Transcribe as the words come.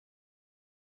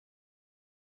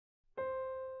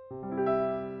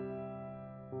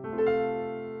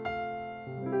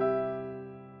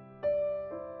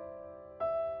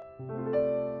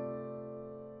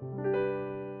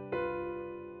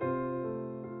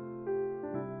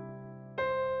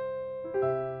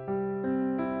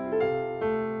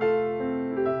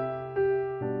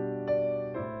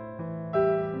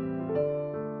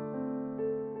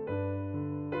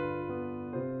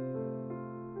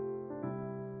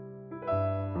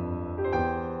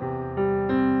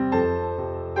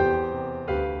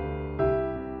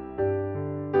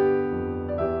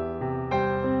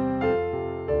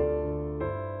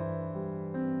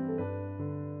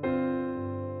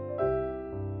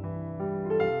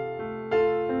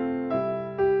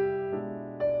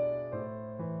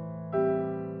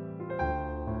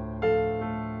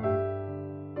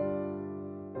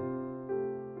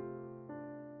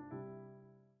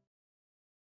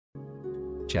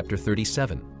Chapter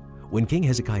 37. When King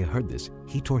Hezekiah heard this,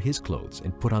 he tore his clothes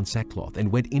and put on sackcloth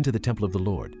and went into the temple of the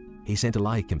Lord. He sent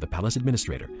Eliakim the palace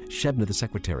administrator, Shebna the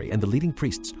secretary, and the leading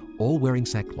priests, all wearing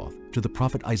sackcloth, to the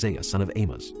prophet Isaiah son of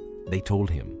Amos. They told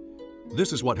him,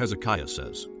 "This is what Hezekiah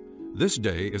says. This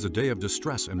day is a day of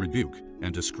distress and rebuke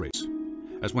and disgrace,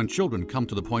 as when children come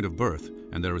to the point of birth,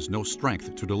 and there is no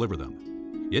strength to deliver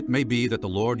them. It may be that the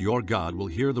Lord your God will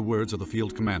hear the words of the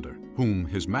field commander, whom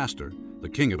his master, the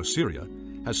king of Assyria,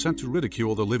 has sent to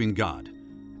ridicule the living God,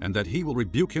 and that he will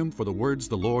rebuke him for the words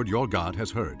the Lord your God has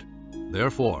heard.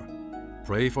 Therefore,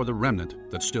 pray for the remnant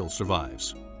that still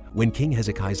survives." When King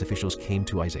Hezekiah's officials came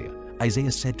to Isaiah,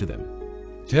 Isaiah said to them,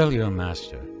 "Tell your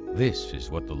master, this is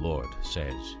what the Lord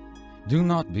says. Do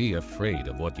not be afraid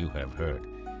of what you have heard,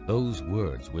 those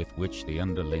words with which the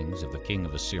underlings of the king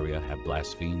of Assyria have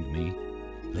blasphemed me.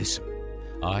 Listen,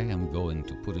 I am going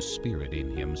to put a spirit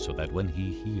in him so that when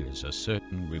he hears a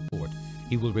certain report,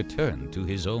 he will return to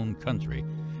his own country,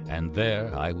 and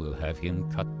there I will have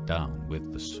him cut down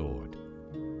with the sword."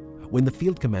 When the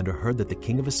field commander heard that the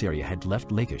king of Assyria had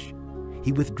left Lachish,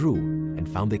 he withdrew and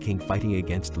found the king fighting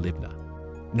against Libnah.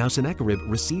 Now Sennacherib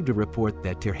received a report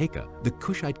that Tirhakah, the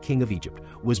Cushite king of Egypt,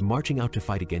 was marching out to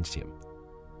fight against him.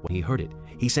 When he heard it,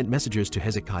 he sent messengers to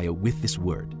Hezekiah with this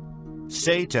word,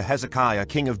 "Say to Hezekiah,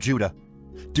 king of Judah,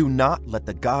 do not let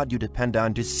the God you depend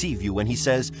on deceive you when he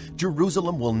says,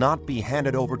 'Jerusalem will not be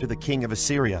handed over to the king of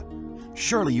Assyria.'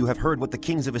 Surely you have heard what the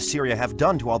kings of Assyria have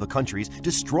done to all the countries,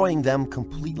 destroying them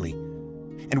completely.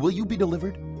 And will you be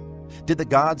delivered? Did the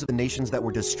gods of the nations that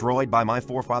were destroyed by my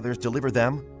forefathers deliver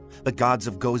them? The gods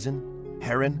of Gozan,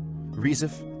 Haran,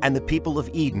 Rezeph, and the people of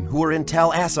Eden who are in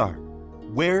Tel Assar?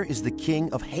 Where is the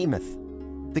king of Hamath,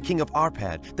 the king of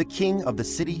Arpad, the king of the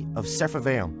city of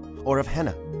Sepharvaim, or of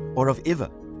Hena, or of Ivah?"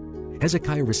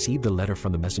 Hezekiah received the letter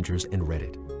from the messengers and read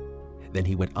it. Then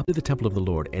he went up to the temple of the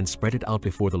Lord and spread it out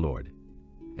before the Lord.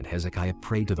 And Hezekiah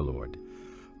prayed to the Lord,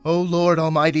 "O Lord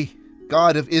Almighty,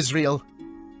 God of Israel,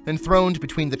 enthroned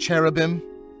between the cherubim,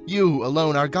 you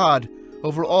alone are God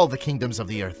over all the kingdoms of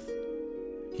the earth.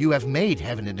 You have made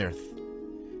heaven and earth.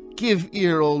 Give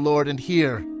ear, O Lord, and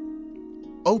hear.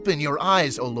 Open your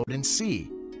eyes, O Lord, and see.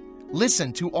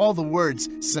 Listen to all the words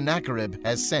Sennacherib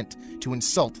has sent to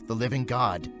insult the living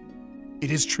God.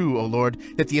 It is true, O Lord,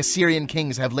 that the Assyrian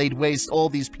kings have laid waste all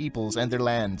these peoples and their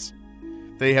lands.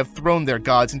 They have thrown their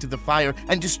gods into the fire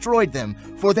and destroyed them,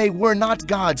 for they were not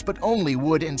gods, but only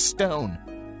wood and stone,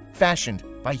 fashioned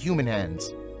by human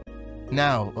hands.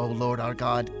 Now, O Lord our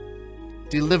God,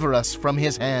 deliver us from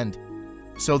his hand,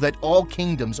 so that all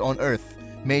kingdoms on earth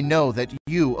may know that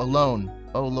you alone,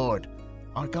 O Lord,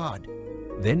 are God."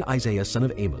 Then Isaiah son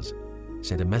of Amos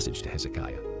sent a message to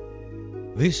Hezekiah.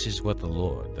 "This is what the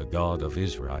Lord, the God of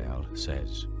Israel,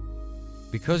 says.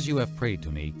 Because you have prayed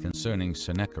to me concerning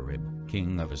Sennacherib,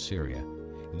 king of Assyria,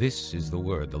 this is the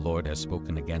word the Lord has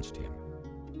spoken against him.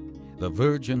 The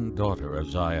virgin daughter of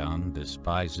Zion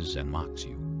despises and mocks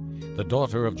you. The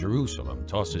daughter of Jerusalem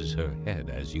tosses her head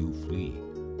as you flee.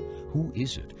 Who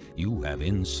is it you have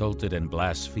insulted and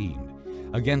blasphemed?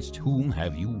 Against whom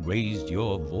have you raised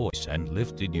your voice and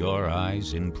lifted your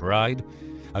eyes in pride?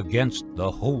 Against the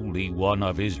Holy One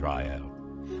of Israel.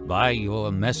 By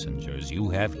your messengers you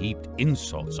have heaped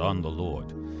insults on the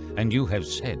Lord, and you have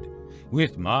said,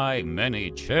 'With my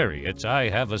many chariots I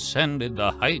have ascended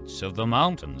the heights of the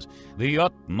mountains, the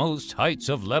utmost heights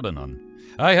of Lebanon.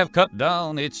 I have cut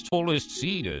down its tallest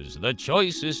cedars, the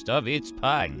choicest of its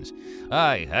pines.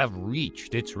 I have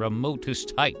reached its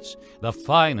remotest heights, the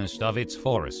finest of its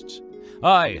forests.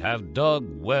 I have dug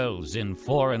wells in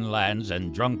foreign lands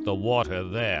and drunk the water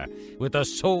there. With the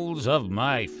soles of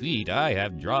my feet I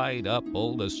have dried up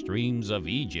all the streams of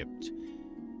Egypt.'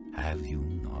 Have you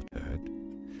not heard?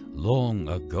 Long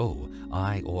ago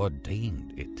I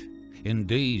ordained it. In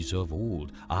days of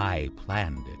old I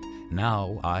planned it.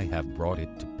 Now I have brought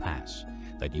it to pass,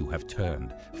 that you have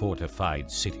turned fortified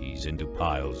cities into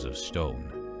piles of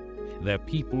stone. Their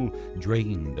people,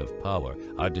 drained of power,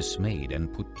 are dismayed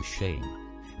and put to shame.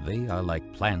 They are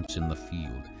like plants in the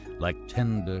field, like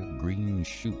tender green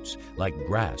shoots, like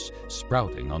grass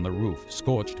sprouting on the roof,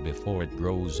 scorched before it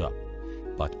grows up.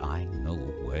 But I know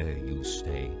where you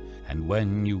stay, and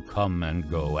when you come and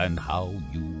go, and how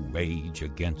you rage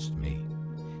against me.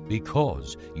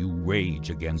 Because you rage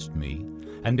against me,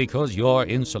 and because your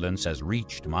insolence has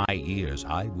reached my ears,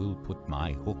 I will put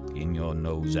my hook in your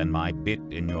nose and my bit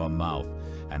in your mouth,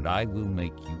 and I will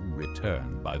make you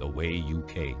return by the way you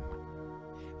came.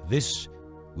 This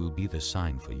will be the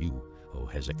sign for you, O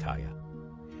Hezekiah.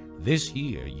 This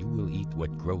year you will eat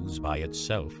what grows by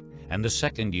itself, and the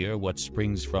second year what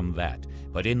springs from that.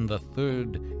 But in the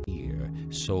third year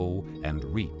sow and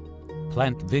reap,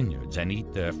 plant vineyards and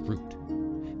eat their fruit.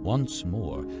 Once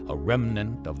more a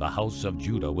remnant of the house of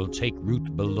Judah will take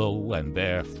root below and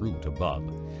bear fruit above.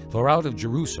 For out of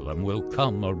Jerusalem will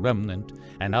come a remnant,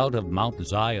 and out of Mount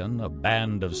Zion a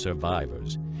band of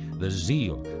survivors. The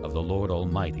zeal of the Lord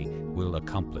Almighty will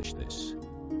accomplish this.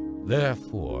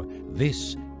 Therefore,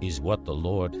 this is what the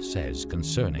Lord says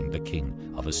concerning the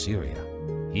king of Assyria.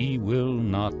 He will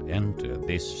not enter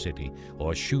this city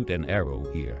or shoot an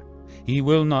arrow here. He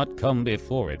will not come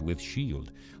before it with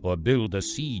shield or build a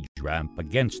siege ramp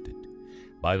against it.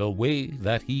 By the way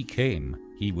that he came,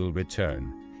 he will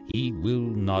return. He will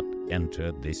not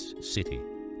enter this city,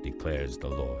 declares the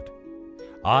Lord.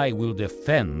 I will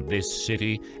defend this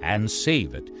city and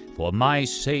save it for my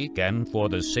sake and for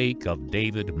the sake of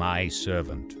David my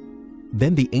servant.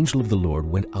 Then the angel of the Lord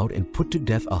went out and put to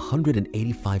death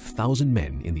 185,000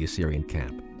 men in the Assyrian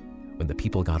camp. When the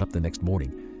people got up the next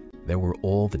morning, there were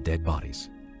all the dead bodies.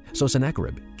 So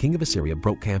Sennacherib, king of Assyria,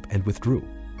 broke camp and withdrew.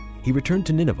 He returned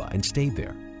to Nineveh and stayed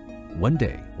there. One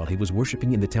day, while he was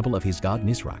worshiping in the temple of his god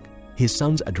Nisroch, his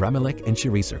sons Adramelech and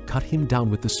Sharezer cut him down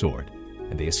with the sword,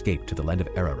 and they escaped to the land of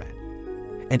Ararat.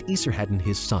 And Esarhaddon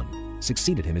his son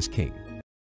succeeded him as king.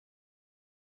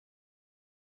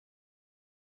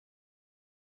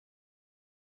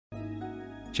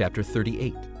 Chapter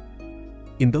 38.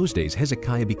 In those days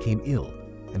Hezekiah became ill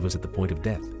and was at the point of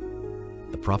death.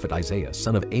 The prophet Isaiah,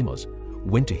 son of Amos,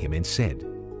 went to him and said,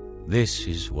 This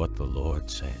is what the Lord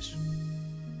says.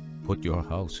 Put your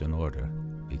house in order,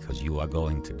 because you are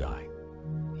going to die.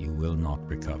 You will not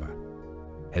recover.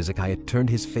 Hezekiah turned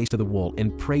his face to the wall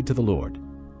and prayed to the Lord.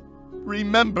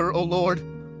 Remember, O Lord,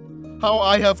 how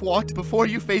I have walked before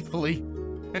you faithfully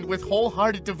and with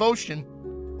wholehearted devotion,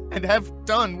 and have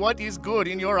done what is good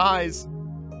in your eyes.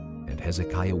 And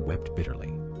Hezekiah wept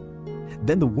bitterly.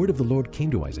 Then the word of the Lord came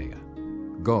to Isaiah.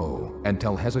 Go and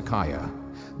tell Hezekiah,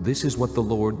 this is what the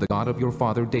Lord, the God of your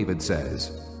father David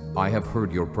says. I have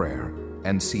heard your prayer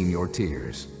and seen your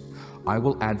tears. I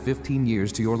will add 15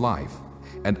 years to your life,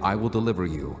 and I will deliver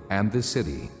you and this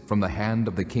city from the hand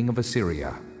of the king of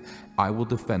Assyria. I will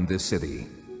defend this city.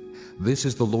 This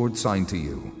is the Lord's sign to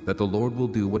you, that the Lord will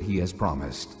do what he has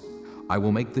promised. I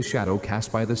will make the shadow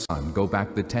cast by the sun go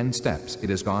back the 10 steps it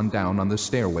has gone down on the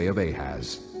stairway of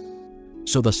Ahaz.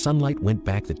 So the sunlight went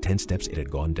back the 10 steps it had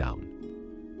gone down.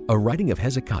 A writing of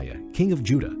Hezekiah, king of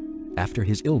Judah, after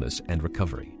his illness and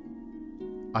recovery.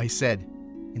 I said,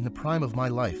 in the prime of my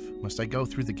life, must I go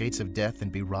through the gates of death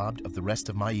and be robbed of the rest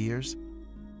of my years?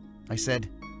 I said,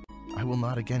 I will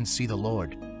not again see the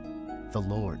Lord,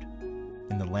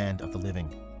 in the land of the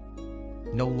living.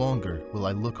 No longer will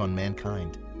I look on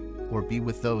mankind, or be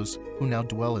with those who now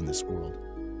dwell in this world.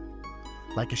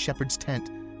 Like a shepherd's tent,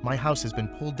 my house has been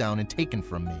pulled down and taken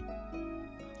from me.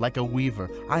 Like a weaver,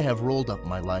 I have rolled up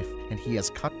my life, and he has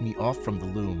cut me off from the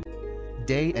loom.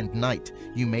 Day and night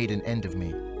you made an end of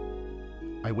me.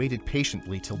 I waited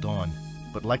patiently till dawn,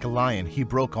 but like a lion he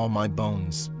broke all my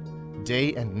bones.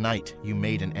 Day and night you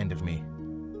made an end of me.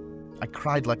 I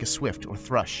cried like a swift or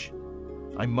thrush.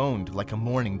 I moaned like a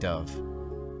mourning dove.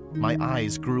 My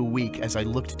eyes grew weak as I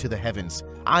looked to the heavens.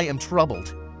 I am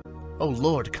troubled. O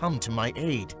Lord, come to my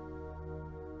aid.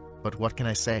 But what can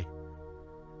I say?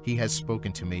 He has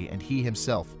spoken to me, and he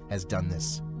himself has done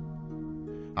this.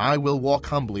 I will walk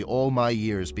humbly all my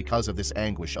years because of this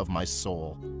anguish of my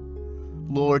soul.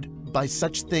 Lord, by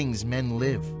such things men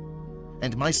live,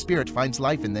 and my spirit finds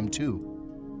life in them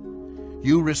too.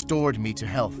 You restored me to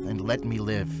health and let me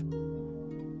live.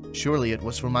 Surely it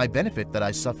was for my benefit that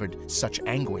I suffered such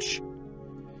anguish.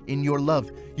 In your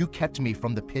love, you kept me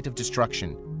from the pit of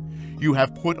destruction. You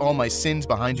have put all my sins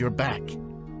behind your back.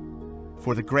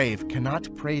 For the grave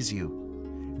cannot praise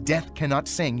you. Death cannot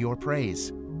sing your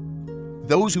praise.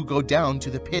 Those who go down to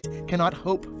the pit cannot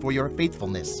hope for your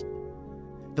faithfulness.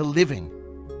 The living,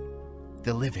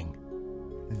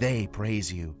 they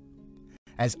praise you.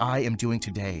 As I am doing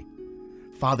today,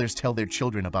 fathers tell their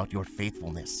children about your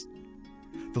faithfulness.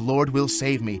 The Lord will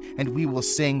save me, and we will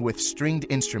sing with stringed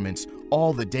instruments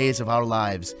all the days of our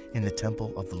lives in the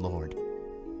temple of the Lord.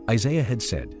 Isaiah had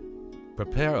said,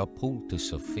 Prepare a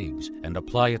poultice of figs, and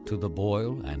apply it to the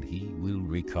boil, and he will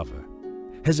recover.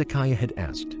 Hezekiah had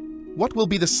asked, What will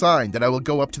be the sign that I will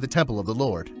go up to the temple of the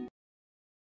Lord?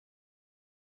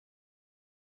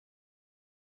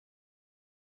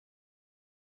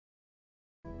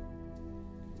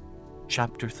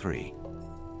 Chapter 3.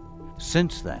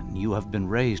 Since then you have been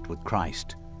raised with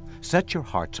Christ. Set your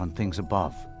hearts on things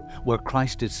above, where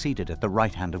Christ is seated at the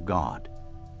right hand of God.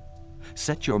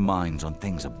 Set your minds on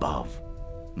things above,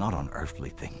 not on earthly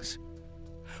things.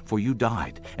 For you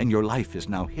died, and your life is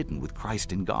now hidden with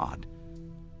Christ in God.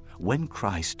 When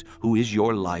Christ, who is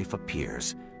your life,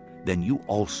 appears, then you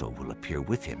also will appear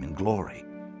with him in glory.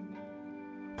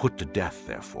 Put to death,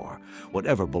 therefore,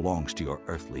 whatever belongs to your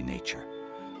earthly nature: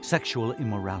 sexual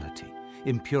immorality,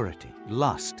 impurity,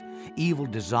 lust, evil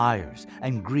desires,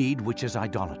 and greed, which is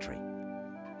idolatry.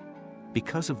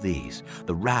 Because of these,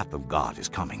 the wrath of God is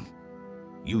coming.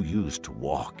 You used to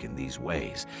walk in these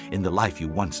ways in the life you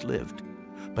once lived,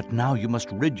 but now you must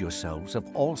rid yourselves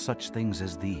of all such things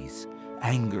as these: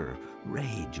 anger,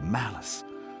 rage, malice,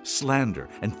 slander,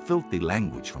 and filthy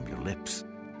language from your lips.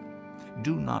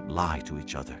 Do not lie to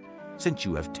each other, since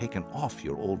you have taken off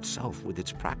your old self with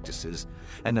its practices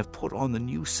and have put on the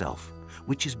new self,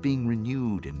 which is being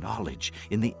renewed in knowledge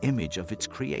in the image of its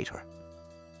Creator.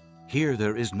 Here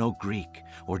there is no Greek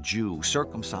or Jew,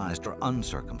 circumcised or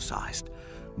uncircumcised,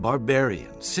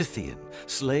 barbarian, Scythian,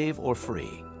 slave or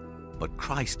free, but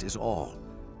Christ is all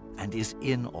and is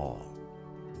in all.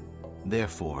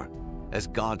 Therefore, as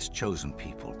God's chosen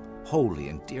people, holy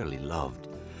and dearly loved,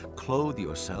 clothe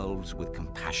yourselves with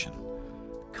compassion,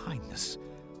 kindness,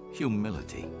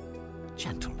 humility,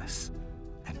 gentleness,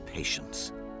 and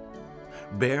patience.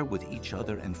 Bear with each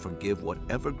other and forgive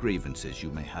whatever grievances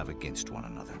you may have against one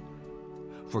another.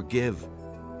 Forgive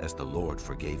as the Lord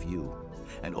forgave you,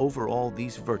 and over all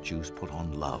these virtues put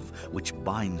on love, which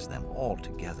binds them all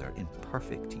together in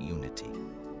perfect unity.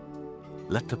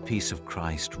 Let the peace of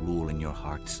Christ rule in your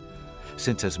hearts,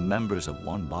 since as members of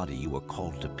one body you are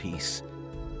called to peace,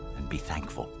 and be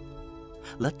thankful.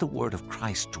 Let the word of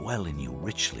Christ dwell in you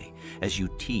richly, as you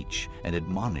teach and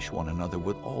admonish one another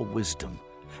with all wisdom,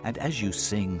 and as you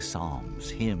sing psalms,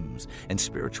 hymns, and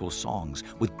spiritual songs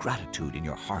with gratitude in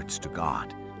your hearts to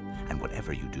God. And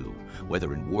whatever you do,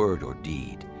 whether in word or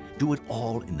deed, do it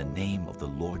all in the name of the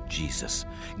Lord Jesus,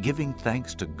 giving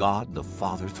thanks to God the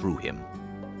Father through him.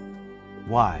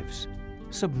 Wives,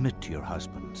 submit to your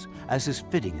husbands, as is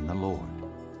fitting in the Lord.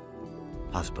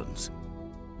 Husbands,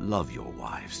 love your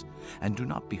wives, and do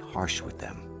not be harsh with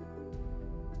them.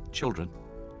 Children,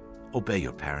 obey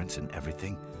your parents in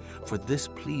everything, for this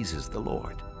pleases the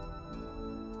Lord.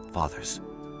 Fathers,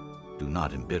 do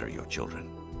not embitter your children,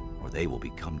 or they will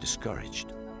become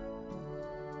discouraged.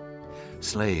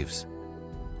 Slaves,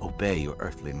 obey your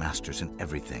earthly masters in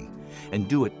everything, and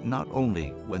do it not only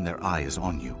when their eye is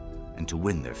on you, and to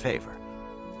win their favor,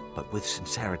 but with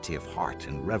sincerity of heart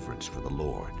and reverence for the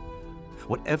Lord.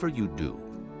 Whatever you do,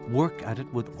 work at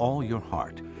it with all your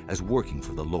heart, as working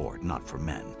for the Lord, not for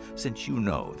men, since you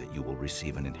know that you will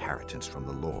receive an inheritance from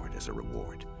the Lord as a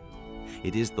reward.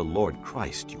 It is the Lord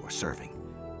Christ you are serving.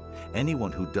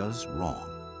 Anyone who does wrong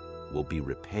will be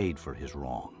repaid for his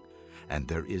wrong, and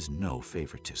there is no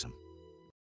favoritism.